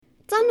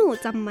เจ้าหนู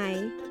จำไหม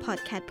พอด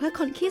แคสต์เพื่อ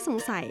คนขี้สง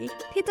สัย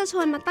ที่จะช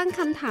วนมาตั้งค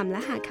ำถามและ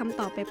หาคำ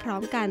ตอบไปพร้อ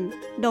มกัน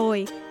โดย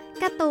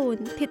การ์ตูน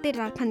ทิติ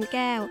รัตน์พันแ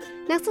ก้ว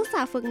นักศึกษ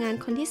าฝึกงาน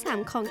คนที่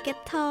3ของ Get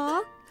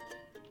Talk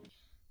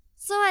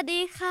สวัส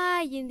ดีค่ะ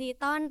ยินดี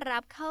ต้อนรั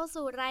บเข้า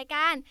สู่รายก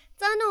าร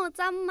เจ้าหนู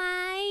จำไหม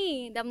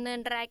ดำเนิน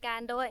รายการ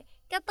โดย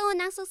การ์ตูน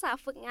นักศึกษา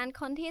ฝึกงาน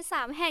คนที่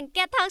3แห่ง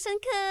Get Talk เช่น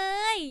เค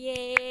ยเ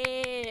ย้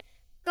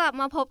กลับ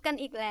มาพบกัน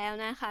อีกแล้ว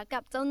นะคะกั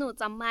บเจ้าหนู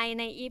จำไหม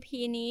ใน EP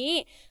นี้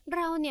เร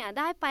าเนี่ย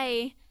ได้ไป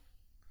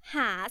ห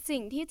าสิ่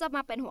งที่จะม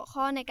าเป็นหัว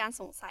ข้อในการ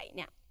สงสัยเ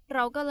นี่ยเร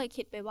าก็เลย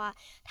คิดไปว่า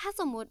ถ้า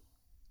สมมุติ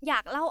อยา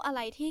กเล่าอะไร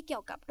ที่เกี่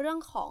ยวกับเรื่อง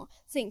ของ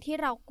สิ่งที่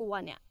เรากลัว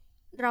เนี่ย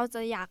เราจ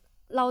ะอยาก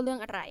เล่าเรื่อง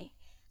อะไร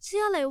เ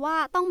ชื่อเลยว่า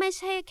ต้องไม่ใ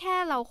ช่แค่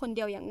เราคนเ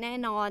ดียวอย่างแน่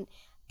นอน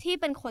ที่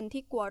เป็นคน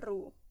ที่กลัว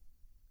รู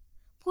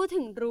พูด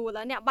ถึงรูแ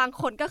ล้วเนี่ยบาง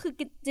คนก็คือ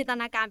จินต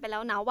นาการไปแล้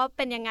วนะว่าเ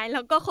ป็นยังไงแ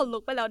ล้วก็ขนลุ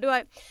กไปแล้วด้วย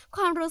ค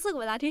วามรู้สึก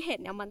เวลาที่เห็น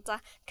เนี่ยมันจะ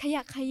ข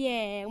ยักขยแย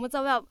งมันจะ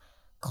แบบ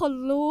ขน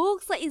ลุก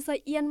สะอิดสะ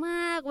เอียนม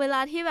ากเวลา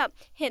ที่แบบ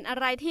เห็นอะ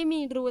ไรที่มี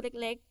รู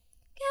เล็ก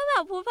ๆแค่แบ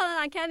บพูดพ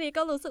ลังแค่นี้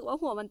ก็รู้สึกว่า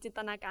หัวมันจินต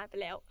นาการไป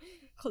แล้ว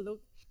ขนลุก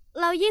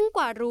เรายิ่งก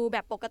ว่ารูแบ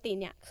บปกติ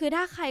เนี่ยคือ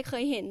ถ้าใครเค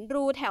ยเห็น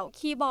รูแถว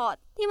คีย์บอร์ด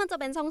ที่มันจะ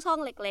เป็นช่อง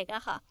ๆเล็กๆอ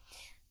ะค่ะ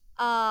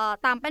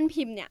ตามแป้น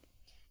พิมพ์เนี่ย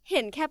เ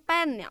ห็นแค่แ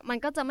ป้นเนี่ยมัน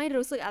ก็จะไม่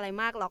รู้สึกอะไร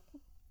มากหรอก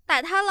แ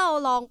ต่ถ้าเรา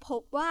ลองพ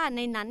บว่าใน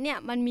นั้นเนี่ย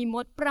มันมีม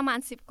ดประมาณ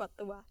10กว่า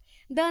ตัว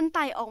เดินไ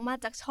ต่ออกมา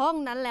จากช่อง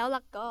นั้นแล้วล่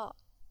ะก็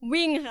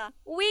วิ่งค่ะ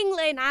วิ่ง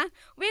เลยนะ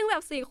วิ่งแบ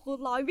บ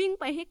4x100วิ่ง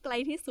ไปให้ไกล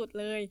ที่สุด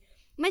เลย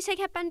ไม่ใช่แ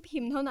ค่แป้นพิ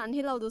มพ์เท่านั้น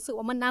ที่เรารู้สึก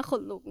ว่ามันน่าข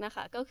นลุกนะค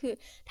ะก็คือ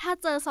ถ้า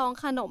เจอซอง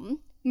ขนม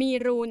มี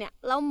รูเนี่ย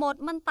แล้วมด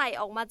มันไต่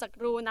ออกมาจาก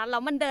รูนั้นแล้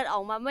วมันเดินอ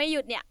อกมาไม่ห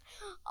ยุดเนี่ย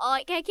โอ๊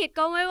ยแค่คิด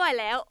ก็ไม่ไหว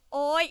แล้วโ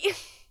อ๊ย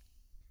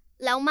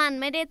แล้วมัน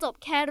ไม่ได้จบ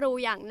แค่รู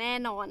อย่างแน่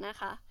นอนนะ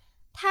คะ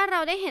ถ้าเรา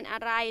ได้เห็นอะ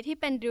ไรที่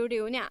เป็น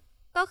ริ้วๆเนี่ย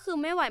ก็คือ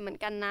ไม่ไหวเหมือน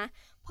กันนะ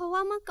เพราะว่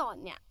าเมื่อก่อน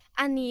เนี่ย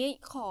อันนี้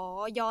ขอ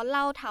ย้อนเ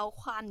ล่าเท้า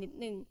ความนิด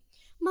นึง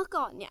เมื่อ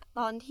ก่อนเนี่ย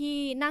ตอนที่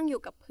นั่งอ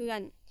ยู่กับเพื่อน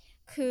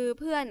คือ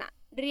เพื่อนอะ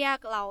เรียก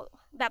เรา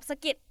แบบสะ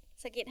กิ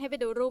ดให้ไป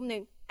ดูรูปนึ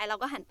งไอ้เรา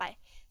ก็หันไป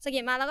สะกิ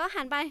ดมาแล้วก็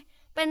หันไป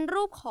เป็น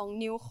รูปของ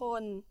นิ้วค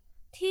น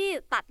ที่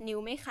ตัดนิ้ว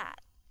ไม่ขาด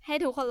ให้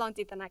ทุกคนลอง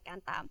จินตนาการ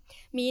ตาม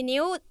มี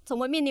นิ้วสม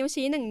มติมีนิ้ว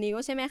ชี้1นิ้ว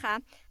ใช่ไหมคะ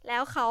แล้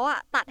วเขาอะ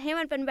ตัดให้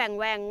มันเป็นแหว่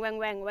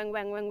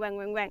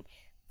ง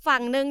ฝั่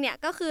งนึงเนี่ย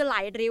ก็คือหล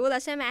ายริ้วแล้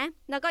วใช่ไหม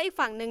แล้วก็อีก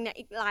ฝั่งนึงเนี่ย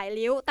อีกหลาย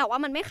ริ้วแต่ว่า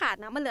มันไม่ขาด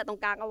นะมันเหลือตร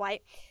งกลางเอาไว้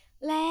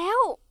แล้ว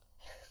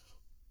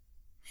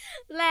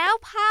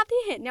ภาพ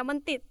ที่เห็นเนี่ยมัน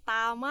ติดต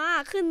ามาก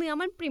คือเนื้อ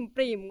มันป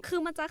ริ่มคื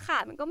อมันจะขา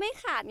ดมันก็ไม่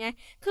ขาดไง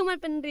คือมัน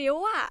เป็นริ้ว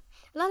อะ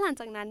แล้วหลัง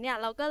จากนั้นเนี่ย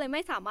เราก็เลยไ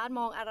ม่สามารถ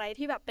มองอะไร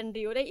ที่แบบเป็น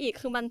ริ้วได้อีก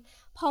คือมัน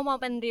พอมอง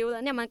เป็นริ้วแล้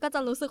วเนี่ยมันก็จะ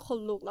รู้สึกขน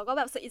ลุกแล้วก็แ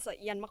บบสะอิดสะ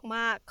เอียนม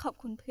ากๆขอบ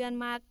คุณเพื่อน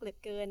มากเหลือ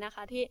เกินนะค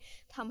ะที่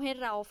ทำให้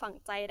เราฝัง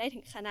ใจได้ถึ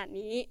งขนาด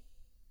นี้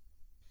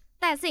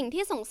แต่สิ่ง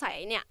ที่สงสัย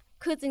เนี่ย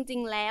คือจริ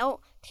งๆแล้ว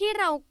ที่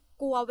เรา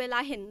กลัวเวลา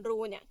เห็นรู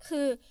เนี่ย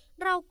คือ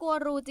เรากลัว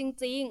รูจ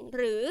ริงๆห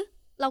รือ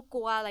เราก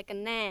ลัวอะไรกัน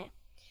แน่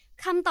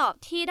คำตอบ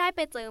ที่ได้ไป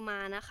เจอมา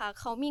นะคะ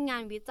เขามีงา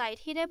นวิจัย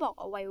ที่ได้บอก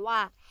เอาไว้ว่า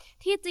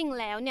ที่จริง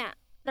แล้วเนี่ย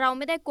เราไ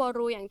ม่ได้กลัว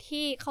รูอย่าง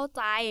ที่เข้าใ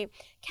จ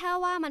แค่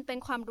ว่ามันเป็น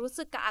ความรู้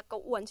สึกกระอักกร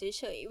ะอ่วนเฉ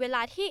ยๆเวล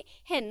าที่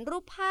เห็นรู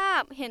ปภา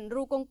พเห็น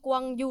รูกว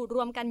งๆอยู่ร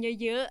วมกัน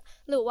เยอะ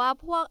ๆหรือว่า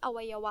พวกอ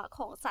วัยวะข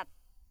องสัตว์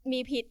มี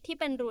พิษที่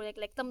เป็นรูเ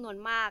ล็กๆจำนวน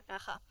มากอ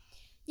ะค่ะ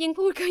ยิ่ง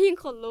พูดก็ยิ่ง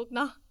ขนลุกเ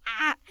นาะ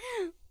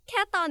แ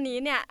ค่ตอนนี้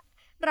เนี่ย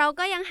เรา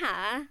ก็ยังหา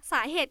ส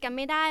าเหตุกันไ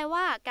ม่ได้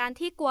ว่าการ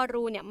ที่กลัว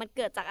รูเนี่ยมันเ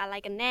กิดจากอะไร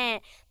กันแน่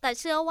แต่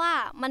เชื่อว่า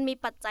มันมี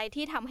ปัจจัย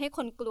ที่ทำให้ค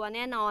นกลัวแ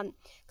น่นอน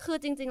คือ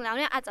จริงๆแล้ว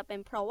เนี่ยอาจจะเป็น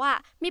เพราะว่า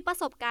มีประ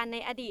สบการณ์ใน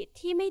อดีต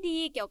ที่ไม่ดี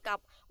เกี่ยวกับ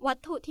วัต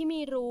ถุที่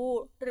มีรู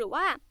หรือ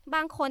ว่าบ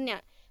างคนเนี่ย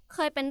เค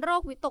ยเป็นโร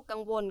ควิตกกั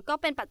งวลก็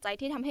เป็นปัจจัย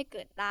ที่ทำให้เ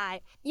กิดได้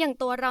อย่าง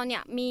ตัวเราเนี่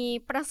ยมี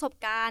ประสบ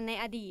การณ์ใน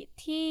อดีต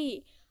ที่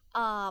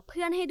เ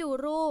พื่อนให้ดู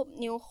รูป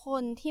นิ้วค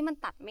นที่มัน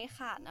ตัดไม่ข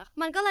าดนะ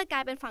มันก็เลยกล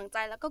ายเป็นฝังใจ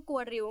แล้วก็กลั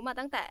วริ้วมา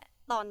ตั้งแต่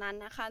ตอนนั้น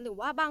นะคะหรือ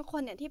ว่าบางค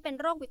นเนี่ยที่เป็น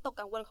โรควิตก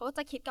กังวลเขาก็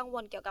จะคิดกังว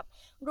ลเกี่ยวกับ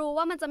รู้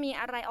ว่ามันจะมี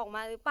อะไรออกม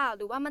าหรือเปล่าห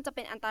รือว่ามันจะเ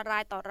ป็นอันตรา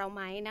ยต่อเราไห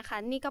มนะคะ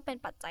นี่ก็เป็น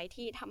ปัจจัย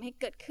ที่ทำให้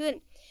เกิดขึ้น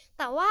แ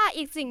ต่ว่า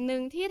อีกสิ่งหนึ่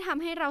งที่ท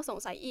ำให้เราสง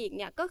สัยอีกเ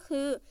นี่ยก็คื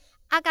อ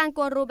อาการก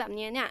ลัวรูแบบ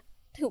นี้เนี่ย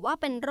ถือว่า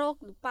เป็นโรค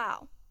หรือเปล่า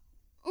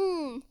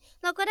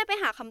เราก็ได้ไป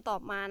หาคำตอ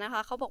บมานะค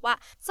ะเขาบอกว่า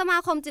สมา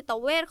คมจิต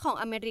เวชของ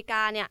อเมริก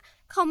าเนี่ย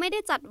เขาไม่ได้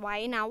จัดไว้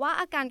นะว่า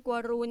อาการกลัว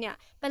รูเนี่ย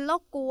เป็นโร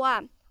คกลัว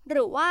ห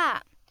รือว่า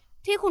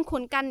ที่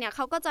คุ้นๆกันเนี่ยเข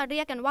าก็จะเรี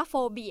ยกกันว่าโฟ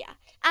เบีย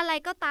อะไร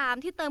ก็ตาม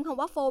ที่เติมคำ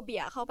ว่าโฟเบี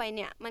ยเข้าไปเ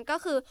นี่ยมันก็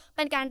คือเ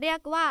ป็นการเรียก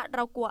ว่าเร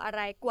ากลัวอะไ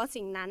รกลัว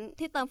สิ่งนั้น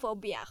ที่เติมโฟ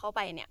เบียเข้าไป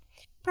เนี่ย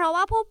เพราะ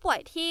ว่าผู้ป่วย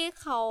ที่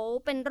เขา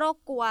เป็นโรค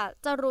กลัว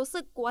จะรู้สึ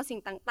กกลัวสิ่ง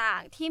ต่า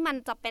งๆที่มัน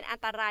จะเป็นอัน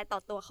ตรายต่อ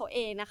ตัวเขาเอ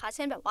งนะคะเ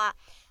ช่นแบบว่า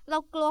เรา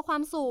กลัวควา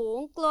มสูง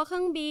กลัวเค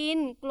รื่องบิน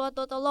กลัว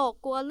ตัวตลก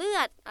กลัวเลือ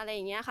ดอะไรอ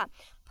ย่างเงี้ยค่ะ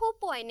ผู้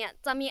ป่วยเนี่ย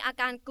จะมีอา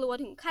การกลัว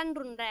ถึงขั้น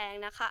รุนแรง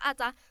นะคะอาจ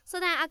จะแส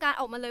ดงอาการ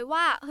ออกมาเลย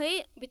ว่าเฮ้ย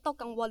วิตก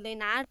กังวลเลย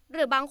นะห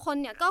รือบางคน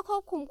เนี่ยก็คว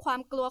บคุมควา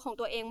มกลัวของ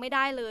ตัวเองไม่ไ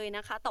ด้เลยน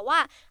ะคะแต่ว่า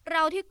เร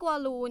าที่กลัว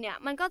รูเนี่ย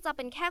มันก็จะเ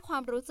ป็นแค่ควา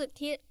มรู้สึก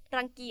ที่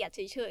รังเกียจเฉ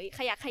ยๆข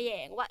ยะแขย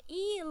งว่า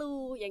รู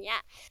อย่างเงี้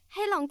ยใ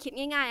ห้ลองคิด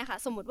ง่ายๆค่ะ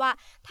สมมติว่า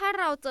ถ้า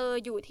เราเจอ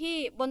อยู่ที่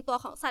บนตัว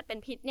ของสัตว์เป็น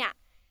พิษเนี่ย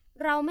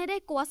เราไม่ได้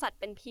กลัวสัตว์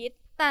เป็นพิษ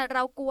แต่เร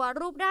ากลัว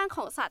รูปร่างข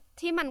องสัตว์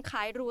ที่มันค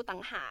ล้ายรูต่า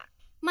งหาก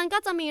มันก็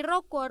จะมีโร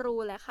คกลัวรู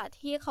แหละค่ะ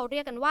ที่เขาเรี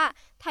ยกกันว่า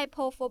ไทโพ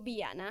โฟเบี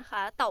ยนะค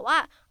ะแต่ว่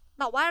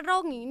าโร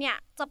คนี้เนี่ย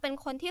จะเป็น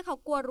คนที่เขา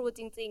กลัวรู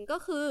จริงๆก็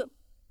คือ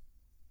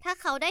ถ้า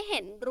เขาได้เห็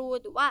นรู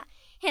หรือว่า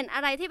เห็นอ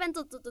ะไรที่เป็น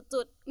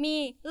จุดๆๆๆมี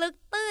ลึก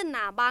ตื้นหน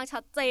าบาง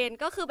ชัดเจน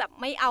ก็คือแบบ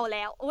ไม่เอาแ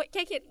ล้วโอ๊ยแ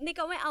ค่คิดนี่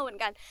ก็ไม่เอาเหมือน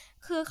กัน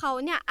คือเขา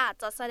เนี่ยอาจ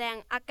จะแสดง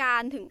อากา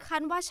รถึงขั้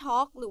นว่าช็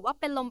อกหรือว่า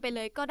เป็นลมไปเ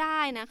ลยก็ได้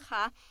นะค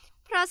ะ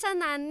เพราะฉะ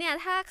นั้นเนี่ย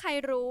ถ้าใคร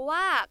รู้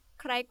ว่า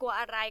ใครกลัว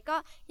อะไรก็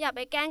อย่าไป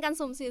แกล้งกัน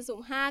สุ่ม4สุ่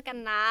ม5กัน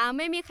นะไ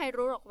ม่มีใคร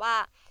รู้หรอกว่า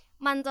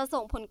มันจะ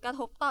ส่งผลกระท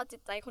บต่อจิ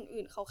ตใจคน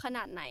อื่นเขาขน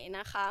าดไหนน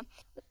ะคะ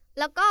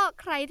แล้วก็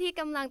ใครที่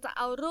กำลังจะเ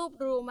อารูป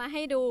รูมาใ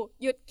ห้ดู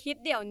หยุดคิด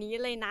เดี๋ยวนี้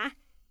เลยนะ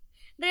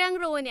เรื่อง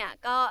รูเนี่ย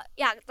ก็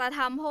อยากจะท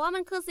ำเพราะว่ามั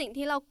นคือสิ่ง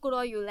ที่เรากลั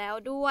วอยู่แล้ว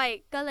ด้วย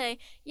ก็เลย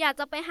อยาก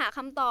จะไปหาค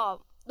ำตอบ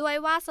ด้วย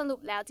ว่าสรุ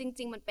ปแล้วจ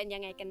ริงๆมันเป็นยั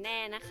งไงกันแน่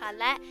นะคะ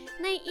และ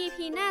ใน EP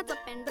หน้าจะ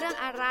เป็นเรื่อง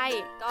อะไร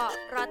ก็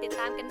รอติด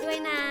ตามกันด้วย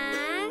นะ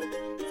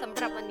สำ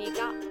หรับวันนี้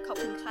ก็ขอบ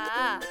คุณค่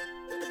ะ